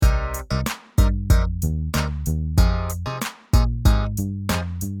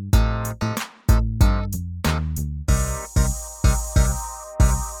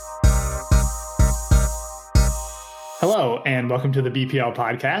Hello, and welcome to the BPL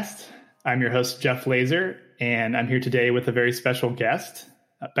podcast. I'm your host, Jeff Laser, and I'm here today with a very special guest,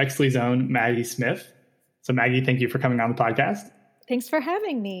 Bexley's own Maggie Smith. So Maggie, thank you for coming on the podcast. Thanks for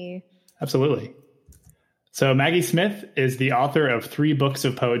having me. Absolutely. So Maggie Smith is the author of 3 books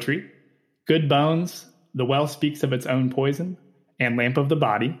of poetry, Good Bones, The Well Speaks of Its Own Poison, and Lamp of the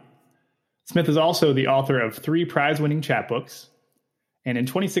Body. Smith is also the author of 3 prize-winning chapbooks, and in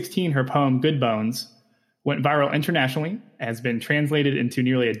 2016, her poem Good Bones went viral internationally and has been translated into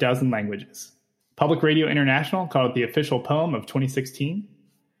nearly a dozen languages. Public Radio International called it the official poem of 2016.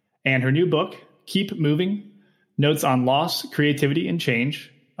 And her new book, Keep Moving, Notes on Loss, Creativity, and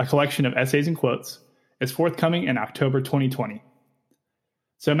Change, a collection of essays and quotes, is forthcoming in October 2020.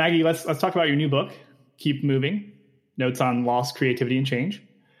 So Maggie, let's talk about your new book, Keep Moving, Notes on Loss, Creativity, and Change.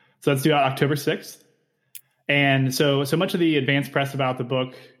 So that's due out October 6th. And so much of the advanced press about the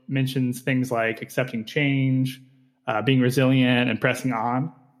book mentions things like accepting change, being resilient, and pressing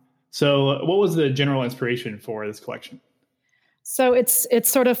on. So what was the general inspiration for this collection? So it's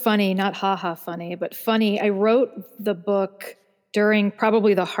sort of funny, not haha funny, but funny. I wrote the book during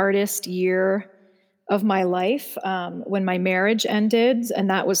probably the hardest year of my life, when my marriage ended. And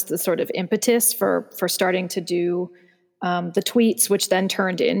that was the sort of impetus for starting to do the tweets, which then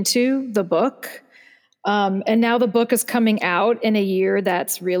turned into the book. And now the book is coming out in a year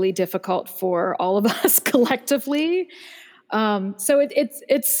that's really difficult for all of us collectively. So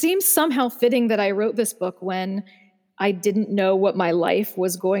it seems somehow fitting that I wrote this book when I didn't know what my life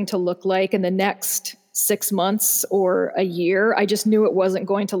was going to look like in the next 6 months or a year. I just knew it wasn't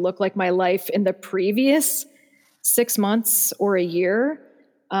going to look like my life in the previous 6 months or a year,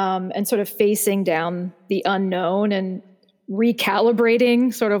 and sort of facing down the unknown and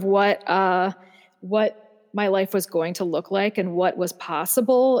recalibrating sort of what my life was going to look like and what was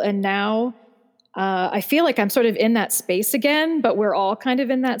possible. And now I feel like I'm sort of in that space again, but we're all kind of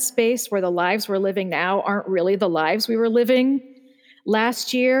in that space where the lives we're living now aren't really the lives we were living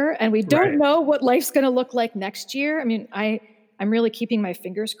last year. And we don't know what life's going to look like next year. I mean, I'm really keeping my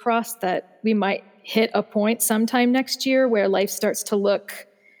fingers crossed that we might hit a point sometime next year where life starts to look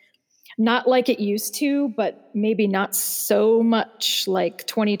not like it used to, but maybe not so much like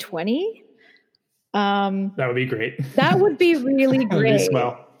 2020. That would be great. That would be really great. It would be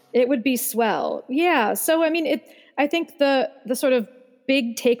swell. It would be swell. Yeah. So, I mean, I think the sort of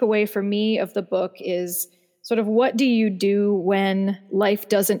big takeaway for me of the book is sort of what do you do when life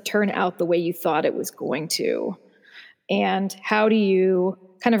doesn't turn out the way you thought it was going to? And how do you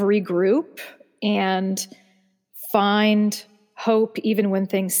kind of regroup and find hope even when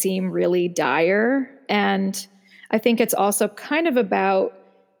things seem really dire? And I think it's also kind of about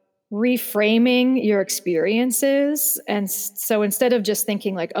reframing your experiences. And so instead of just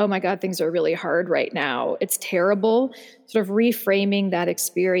thinking like, oh my God, things are really hard right now, it's terrible, sort of reframing that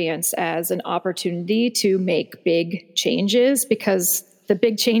experience as an opportunity to make big changes, because the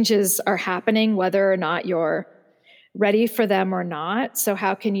big changes are happening whether or not you're ready for them or not. So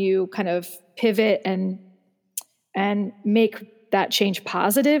how can you kind of pivot and make that change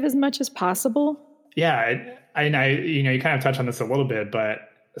positive as much as possible? Yeah. I you kind of touched on this a little bit, but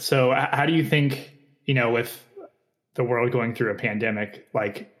so how do you think, with the world going through a pandemic,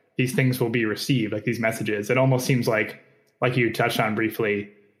 like these things will be received, like these messages? It almost seems like you touched on briefly,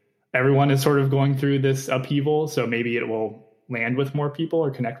 everyone is sort of going through this upheaval. So maybe it will land with more people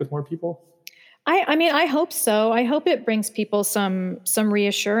or connect with more people. I mean, I hope so. I hope it brings people some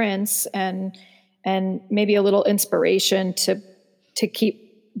reassurance and maybe a little inspiration to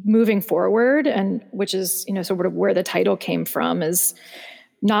keep moving forward. And which is, sort of where the title came from, is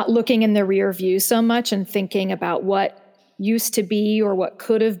not looking in the rear view so much and thinking about what used to be or what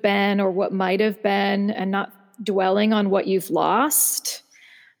could have been or what might have been, and not dwelling on what you've lost.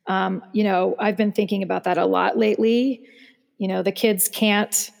 I've been thinking about that a lot lately. The kids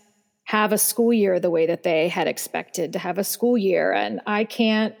can't have a school year the way that they had expected to have a school year. And I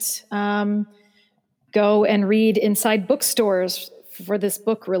can't go and read inside bookstores for this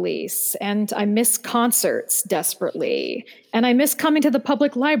book release. And I miss concerts desperately. And I miss coming to the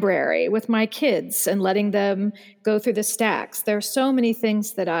public library with my kids and letting them go through the stacks. There are so many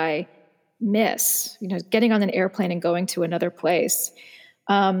things that I miss, getting on an airplane and going to another place.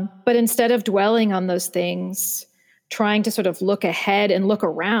 But instead of dwelling on those things, trying to sort of look ahead and look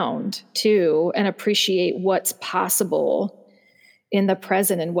around too, and appreciate what's possible in the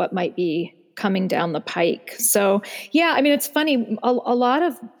present and what might be coming down the pike. So, yeah, I mean, it's funny. A lot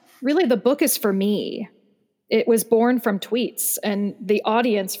of really the book is for me. It was born from tweets, and the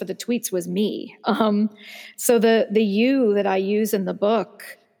audience for the tweets was me. So the you that I use in the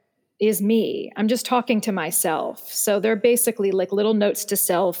book is me. I'm just talking to myself. So they're basically like little notes to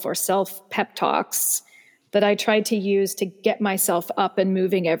self or self pep talks that I tried to use to get myself up and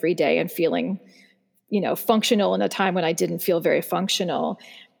moving every day and feeling, functional in a time when I didn't feel very functional.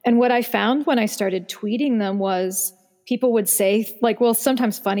 And what I found when I started tweeting them was people would say like, well,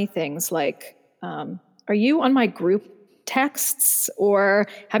 sometimes funny things like, are you on my group texts, or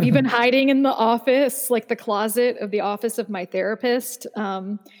have you been hiding in the office, like the closet of the office of my therapist?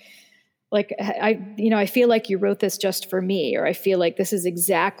 Like I feel like you wrote this just for me, or I feel like this is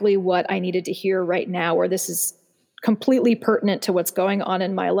exactly what I needed to hear right now, or this is completely pertinent to what's going on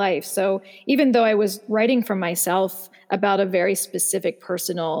in my life. So even though I was writing for myself about a very specific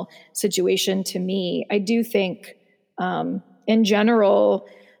personal situation to me, I do think in general,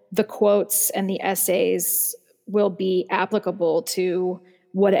 the quotes and the essays will be applicable to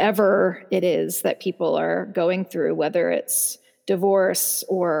whatever it is that people are going through, whether it's divorce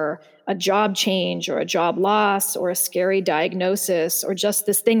or a job change or a job loss or a scary diagnosis or just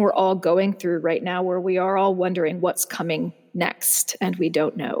this thing we're all going through right now where we are all wondering what's coming next and we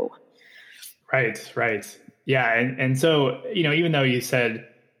don't know. Right. Yeah. And so, even though you said,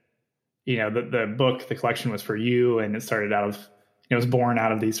 the book, the collection was for you and it started out of, it was born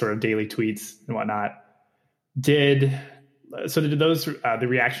out of these sort of daily tweets and whatnot. Did those, the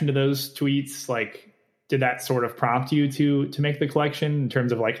reaction to those tweets, like, did that sort of prompt you to make the collection in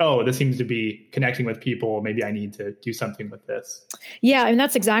terms of like, oh, this seems to be connecting with people. Maybe I need to do something with this. Yeah, and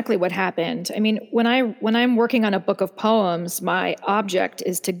that's exactly what happened. I mean, when I'm working on a book of poems, my object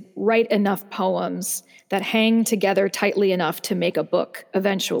is to write enough poems that hang together tightly enough to make a book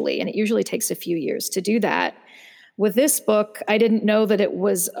eventually. And it usually takes a few years to do that. With this book, I didn't know that it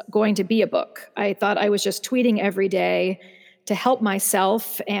was going to be a book. I thought I was just tweeting every day to help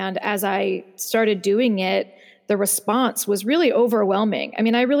myself. And as I started doing it, the response was really overwhelming. I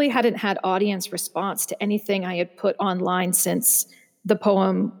mean, I really hadn't had audience response to anything I had put online since the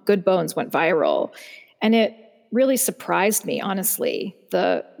poem Good Bones went viral. And it really surprised me, honestly,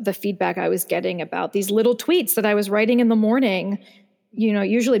 the feedback I was getting about these little tweets that I was writing in the morning,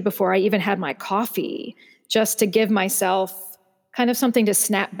 usually before I even had my coffee, just to give myself kind of something to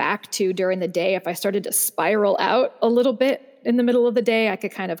snap back to during the day. If I started to spiral out a little bit in the middle of the day, I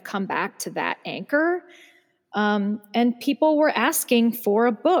could kind of come back to that anchor. And people were asking for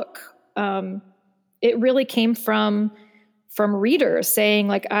a book. It really came from readers saying,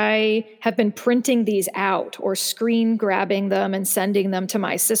 like, I have been printing these out or screen grabbing them and sending them to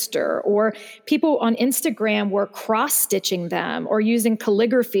my sister, or people on Instagram were cross-stitching them or using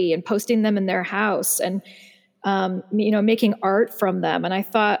calligraphy and posting them in their house and, making art from them. And I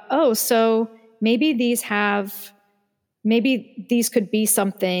thought, oh, so maybe these could be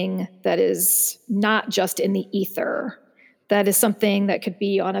something that is not just in the ether, that is something that could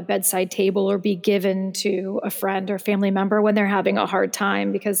be on a bedside table or be given to a friend or family member when they're having a hard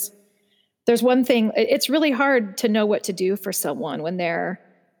time. Because there's one thing, it's really hard to know what to do for someone when they're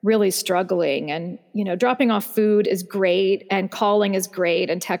really struggling. And, dropping off food is great, and calling is great,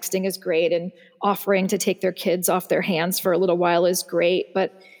 and texting is great, and offering to take their kids off their hands for a little while is great.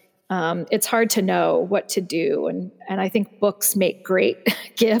 But it's hard to know what to do. And I think books make great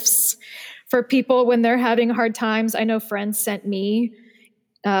gifts for people when they're having hard times. I know friends sent me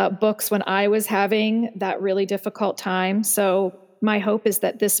books when I was having that really difficult time. So my hope is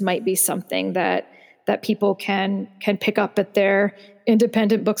that this might be something that people can pick up at their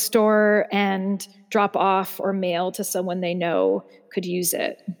independent bookstore and drop off or mail to someone they know could use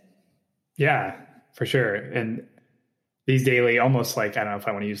it. Yeah, for sure. And these daily, almost like, I don't know if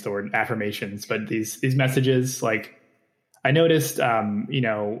I want to use the word affirmations, but these messages, like I noticed,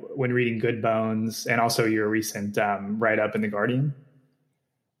 when reading Good Bones and also your recent write-up in The Guardian,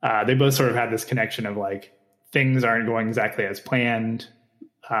 they both sort of had this connection of like, things aren't going exactly as planned,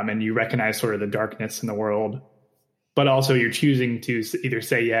 and you recognize sort of the darkness in the world, but also you're choosing to either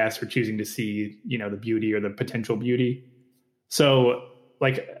say yes or choosing to see, the beauty or the potential beauty. So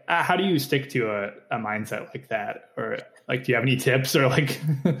like, how do you stick to a mindset like that? Or like, do you have any tips or like,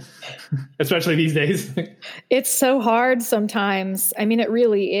 especially these days? It's so hard sometimes. I mean, it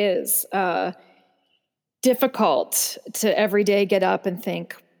really is difficult to every day get up and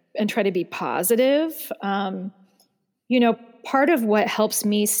think and try to be positive. Part of what helps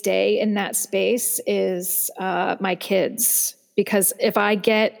me stay in that space is my kids, because I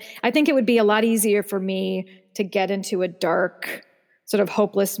think it would be a lot easier for me to get into a dark, sort of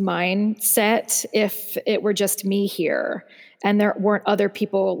hopeless mindset if it were just me here and there weren't other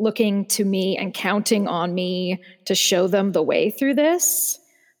people looking to me and counting on me to show them the way through this.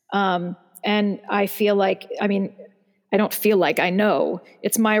 And I feel like, I don't feel like I know.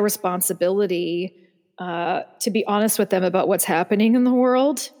 It's my responsibility to be honest with them about what's happening in the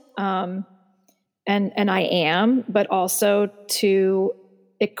world. And I am, but also to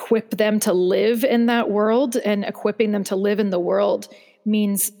equip them to live in that world, and equipping them to live in the world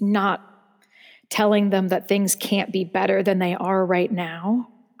means not telling them that things can't be better than they are right now.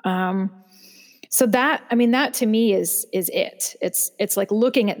 So that to me is it. It's like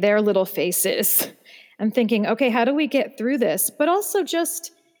looking at their little faces and thinking, okay, how do we get through this? But also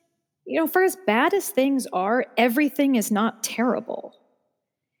just, for as bad as things are, everything is not terrible.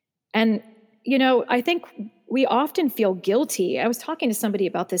 And, I think we often feel guilty. I was talking to somebody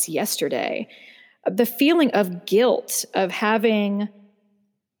about this yesterday. The feeling of guilt of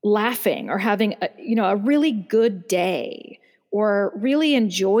laughing or having a really good day, or really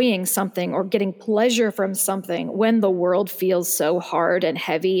enjoying something or getting pleasure from something when the world feels so hard and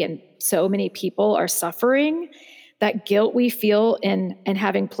heavy and so many people are suffering. That guilt we feel in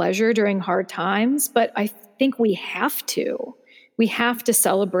having pleasure during hard times. But I think we have to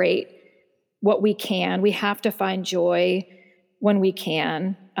celebrate what we can. We have to find joy when we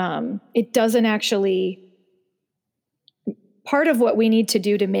can. It doesn't actually, part of what we need to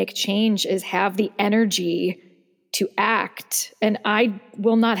do to make change is have the energy to act. And I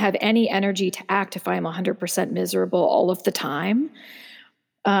will not have any energy to act if I'm 100% miserable all of the time.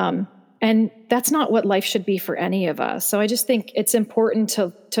 And that's not what life should be for any of us. So I just think it's important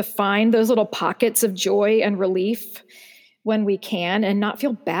to find those little pockets of joy and relief when we can, and not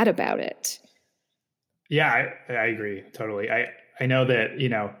feel bad about it. Yeah, I agree totally. I know that,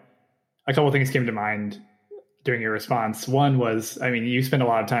 a couple of things came to mind during your response. One was, you spend a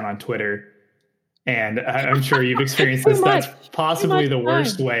lot of time on Twitter, and I'm sure you've experienced this. That's possibly the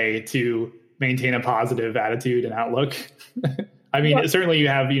worst way to maintain a positive attitude and outlook. Certainly you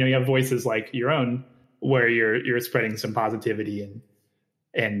have voices like your own where you're spreading some positivity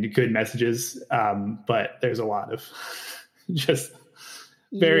and good messages. But there's a lot of just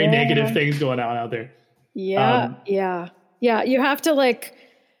very negative things going on out there. Yeah. You have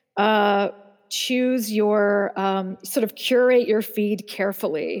to choose your, sort of curate your feed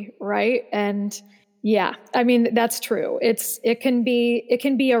carefully. Right. And yeah, that's true. It can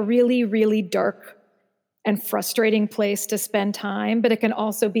be a really, really dark and frustrating place to spend time, but it can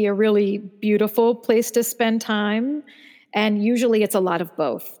also be a really beautiful place to spend time. And usually it's a lot of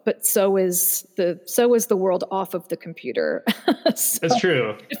both, but so is the world off of the computer. That's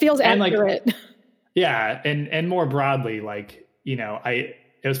true. It feels accurate. And more broadly, it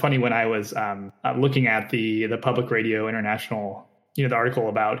was funny when I was looking at the Public Radio International, the article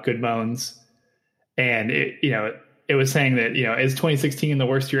about Good Bones, and it was saying that, is 2016 the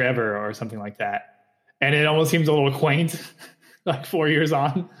worst year ever or something like that. And it almost seems a little quaint, like 4 years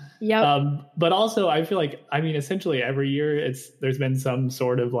on. Yeah. But also I feel like, essentially every year there's been some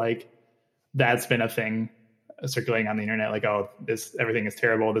sort of that's been a thing circulating on the internet. Everything is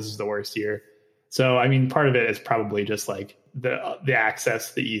terrible. This is the worst year. So, part of it is probably just the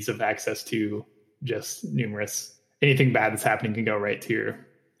access, the ease of access to just anything bad that's happening can go right to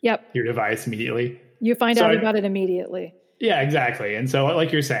your device immediately. You find out about it immediately. Yeah, exactly. And so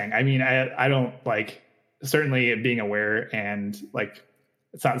like you're saying, I don't certainly being aware, and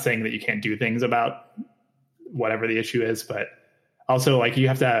it's not saying that you can't do things about whatever the issue is, but also you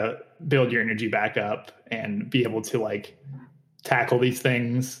have to build your energy back up and be able to tackle these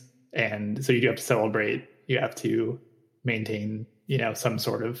things. And so you do have to celebrate, you have to maintain, some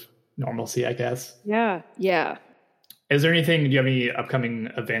sort of normalcy, I guess. Yeah. Yeah. Do you have any upcoming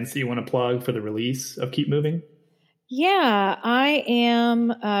events that you want to plug for the release of Keep Moving? Yeah, I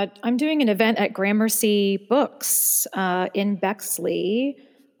am. I'm doing an event at Gramercy Books in Bexley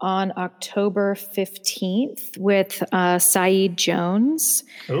on October 15th with Saeed Jones.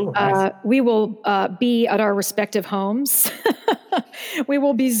 Oh, nice. We will be at our respective homes. We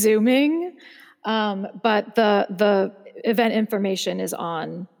will be Zooming, but the event information is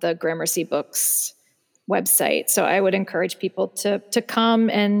on the Gramercy Books website. So I would encourage people to come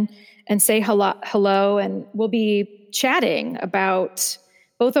and say hello, and we'll be chatting about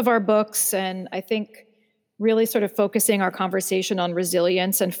both of our books, and I think really sort of focusing our conversation on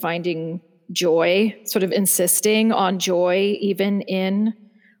resilience and finding joy, sort of insisting on joy even in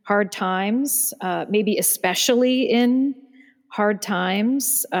hard times, maybe especially in hard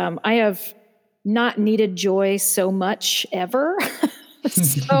times. I have not needed joy so much ever.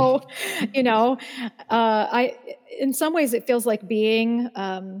 So, in some ways it feels like being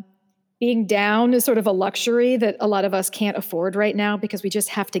down is sort of a luxury that a lot of us can't afford right now, because we just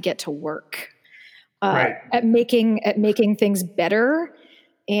have to get to work at making things better.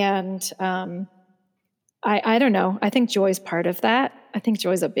 And I don't know. I think joy's part of that. I think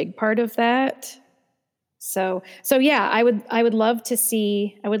joy's a big part of that. So yeah, I would love to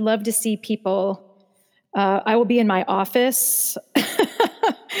see people. I will be in my office,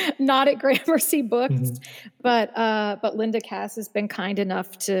 not at Gramercy Books, but Linda Cass has been kind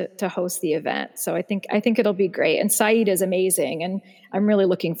enough to host the event. So I think it'll be great. And Saeed is amazing, and I'm really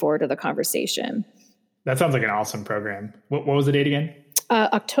looking forward to the conversation. That sounds like an awesome program. What was the date again?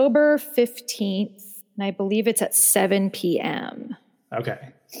 October 15th, and I believe it's at 7 p.m. Okay,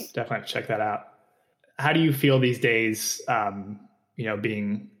 definitely have to check that out. How do you feel these days,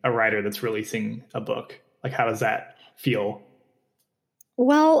 being a writer that's releasing a book? Like, how does that feel?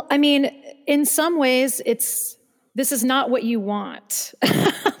 Well, I mean, in some ways, this is not what you want.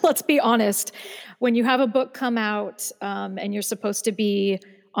 Let's be honest. When you have a book come out and you're supposed to be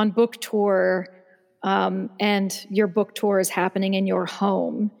on book tour and your book tour is happening in your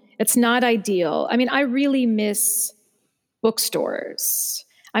home, it's not ideal. I mean, I really miss bookstores.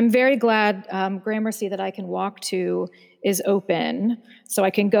 I'm very glad Gramercy that I can walk to is open, so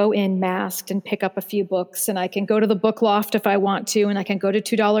I can go in masked and pick up a few books, and I can go to the book loft if I want to, and I can go to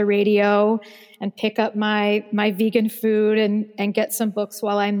 $2 Radio and pick up my vegan food and get some books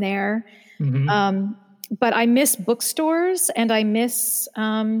while I'm there. Mm-hmm. But I miss bookstores, and I miss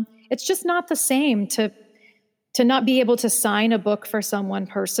it's just not the same to not be able to sign a book for someone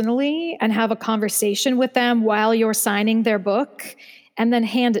personally and have a conversation with them while you're signing their book, and then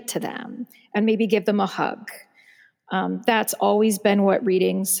hand it to them and maybe give them a hug. That's always been what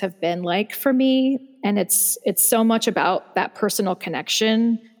readings have been like for me. And it's so much about that personal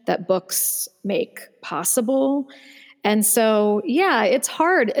connection that books make possible. And so, yeah, it's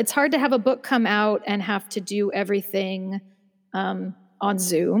hard. It's hard to have a book come out and have to do everything on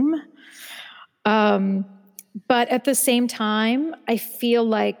Zoom. But at the same time, I feel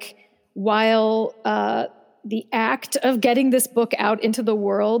like while the act of getting this book out into the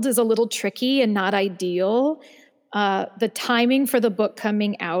world is a little tricky and not ideal, the timing for the book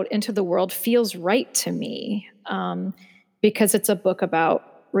coming out into the world feels right to me, because it's a book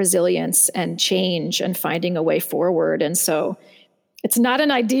about resilience and change and finding a way forward. And so it's not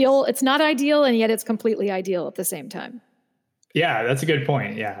ideal, and yet it's completely ideal at the same time. Yeah, that's a good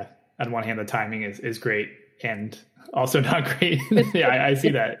point. Yeah. On one hand, the timing is great and also not great. Yeah, I see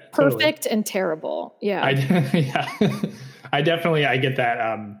that. Perfect totally. And terrible. Yeah. I get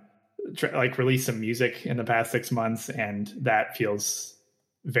that. Release some music in the past 6 months, and that feels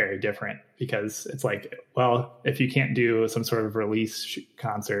very different because it's like, well, if you can't do some sort of release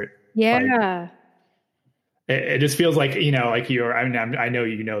concert, it just feels like, like I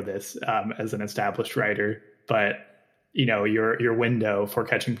know this as an established writer, but your window for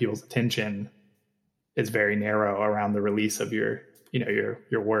catching people's attention is very narrow around the release of your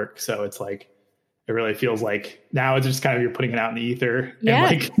work. So it's like, it really feels like now it's just kind of, you're putting it out in the ether,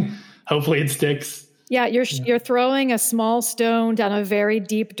 and hopefully it sticks. Yeah, you're throwing a small stone down a very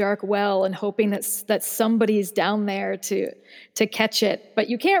deep, dark well and hoping that somebody's down there to catch it, but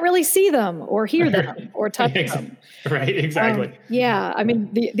you can't really see them or hear them or touch them. Right, exactly. I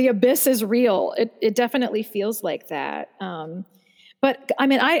mean, the abyss is real. It definitely feels like that. But I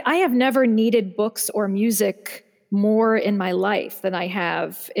mean, I have never needed books or music more in my life than I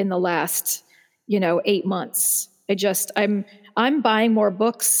have in the last 8 months. I'm buying more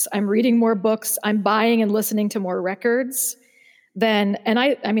books. I'm reading more books. I'm buying and listening to more records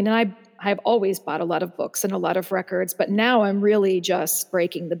I've always bought a lot of books and a lot of records, but now I'm really just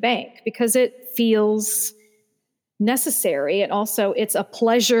breaking the bank because it feels necessary. And also it's a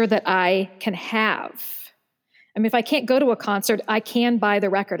pleasure that I can have. I mean, if I can't go to a concert, I can buy the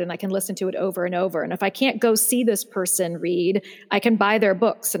record and I can listen to it over and over. And if I can't go see this person read, I can buy their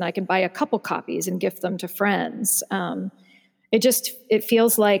books and I can buy a couple copies and gift them to friends. It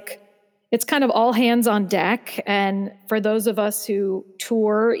feels like it's kind of all hands on deck. And for those of us who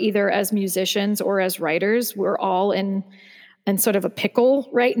tour either as musicians or as writers, we're all in sort of a pickle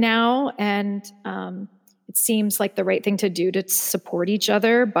right now. And it seems like the right thing to do to support each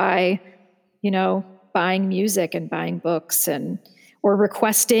other by, buying music and buying books or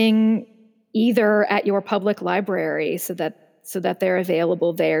requesting either at your public library so that they're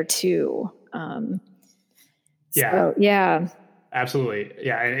available there too. Absolutely.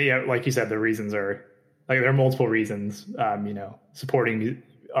 Yeah. Like you said, the reasons are there are multiple reasons, supporting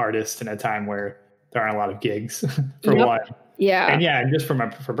artists in a time where there aren't a lot of gigs for one. Yeah. And just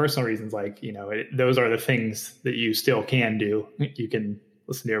for personal reasons, those are the things that you still can do. You can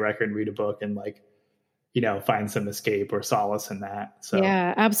listen to a record and read a book and find some escape or solace in that. So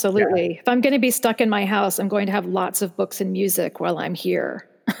yeah, absolutely. Yeah. If I'm going to be stuck in my house, I'm going to have lots of books and music while I'm here.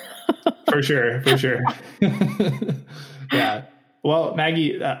 For sure. Yeah. Well,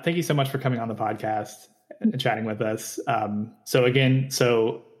 Maggie, thank you so much for coming on the podcast and chatting with us. So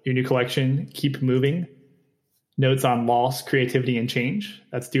your new collection, Keep Moving, Notes on Loss, Creativity, and Change.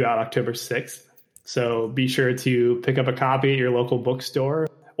 That's due out October 6th. So be sure to pick up a copy at your local bookstore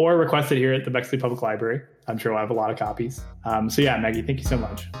or request it here at the Bexley Public Library. I'm sure we'll have a lot of copies. So yeah, Maggie, thank you so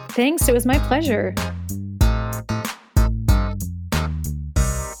much. Thanks. It was my pleasure.